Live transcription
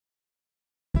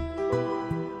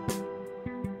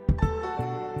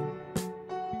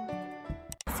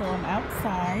so I'm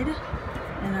outside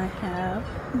and I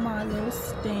have my little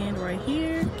stand right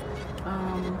here.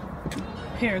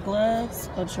 Pair of gloves,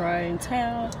 a drying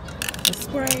towel, a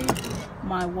spray,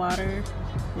 my water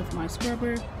with my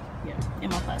scrubber, yeah, in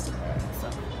my plastic bag.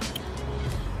 So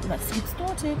let's get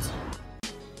started.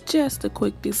 Just a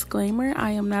quick disclaimer, I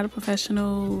am not a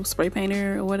professional spray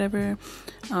painter or whatever.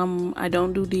 I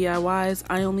don't do DIYs.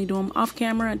 I only do them off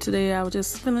camera. Today I was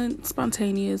just feeling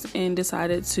spontaneous and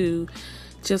decided to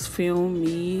just film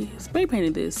me spray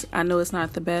painting this. I know it's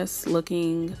not the best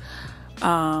looking,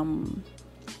 I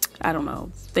don't know,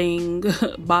 thing,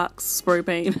 box spray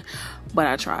paint, but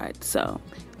I tried. So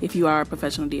if you are a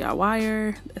professional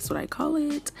DIYer, that's what I call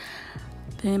it,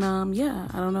 then yeah,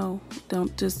 I don't know,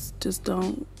 just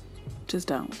don't,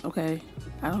 okay?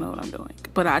 I don't know what I'm doing,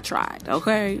 but I tried,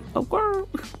 okay? Okay.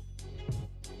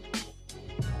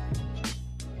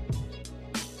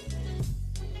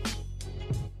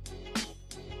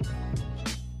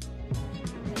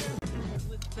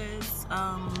 With this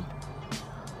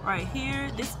right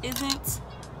here, this isn't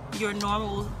your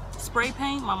normal spray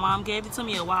paint. My mom gave it to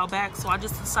me a while back, so I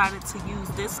just decided to use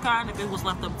this kind. If it was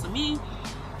left up to me,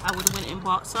 I would have went and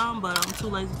bought some, but I'm too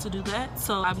lazy to do that.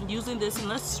 So I'm using this, and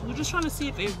we're just trying to see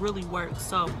if it really works.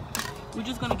 So we're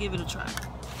just gonna give it a try.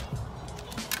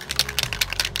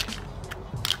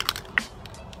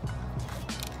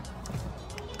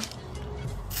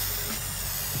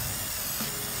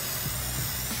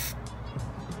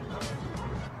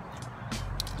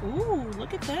 Ooh,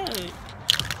 look at that.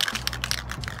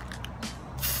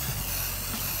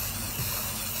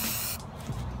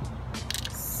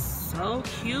 So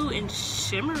cute and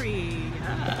shimmery.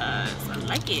 Yes, I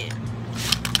like it.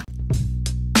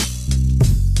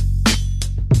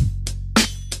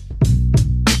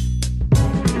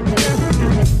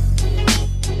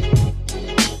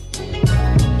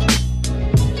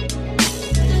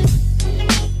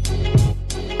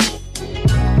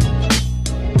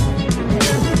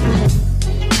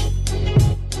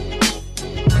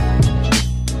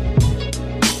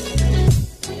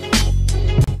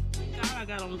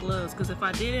 Because if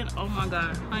I didn't, oh my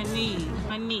god, honey,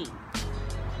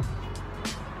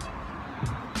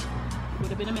 would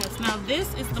have been a mess. Now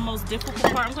this is the most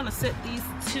difficult part. I'm gonna set these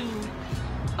two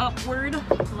upward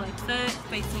like that,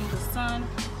 facing the sun,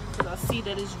 because I see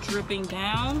that it's dripping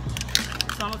down.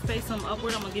 So I'm gonna face them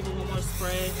upward. I'm gonna give it one more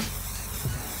spray,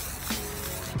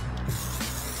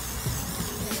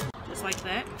 just like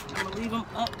that. I'm gonna leave them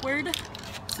upward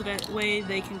so that way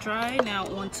they can dry. Now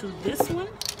onto this one,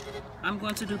 I'm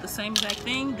going to do the same exact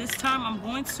thing. This time I'm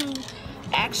going to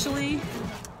actually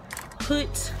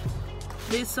put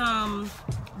this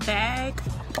bag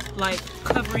like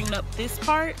covering up this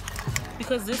part,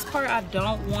 because this part I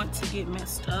don't want to get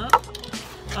messed up,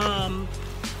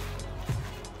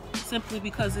 simply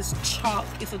because it's chalk,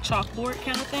 it's a chalkboard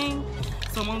kind of thing.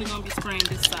 So I'm only going to be spraying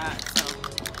this side.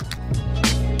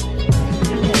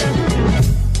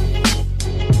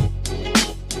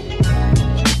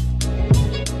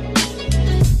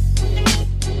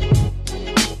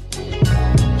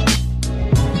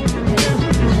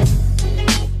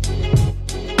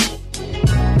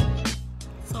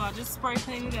 Spray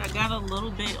painted. I got a little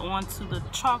bit onto the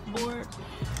chalkboard,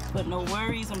 but no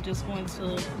worries, I'm just going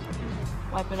to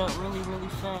wipe it up really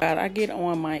fast. God, I get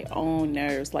on my own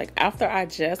nerves. Like, after I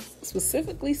just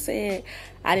specifically said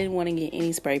I didn't want to get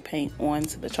any spray paint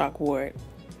onto the chalkboard,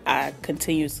 I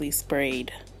continuously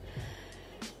sprayed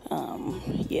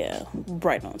yeah,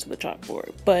 right onto the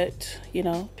chalkboard. But you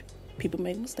know, people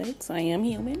make mistakes. I am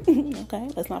human. Okay,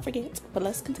 let's not forget, but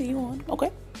let's continue on. Okay,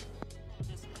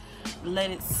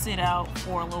 let it sit out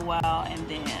for a little while, and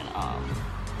then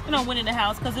you know, went in the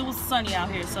house because it was sunny out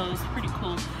here, so it was pretty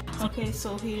cool. Okay,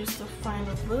 so here's the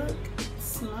final look.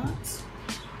 It's not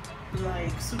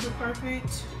like super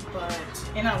perfect,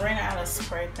 and I ran out of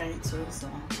spray paint too, so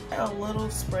a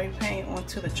little spray paint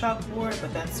onto the chalkboard,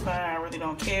 but that's fine. I really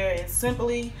don't care. It's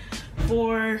simply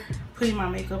for putting my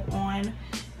makeup on,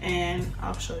 and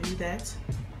I'll show you that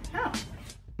now.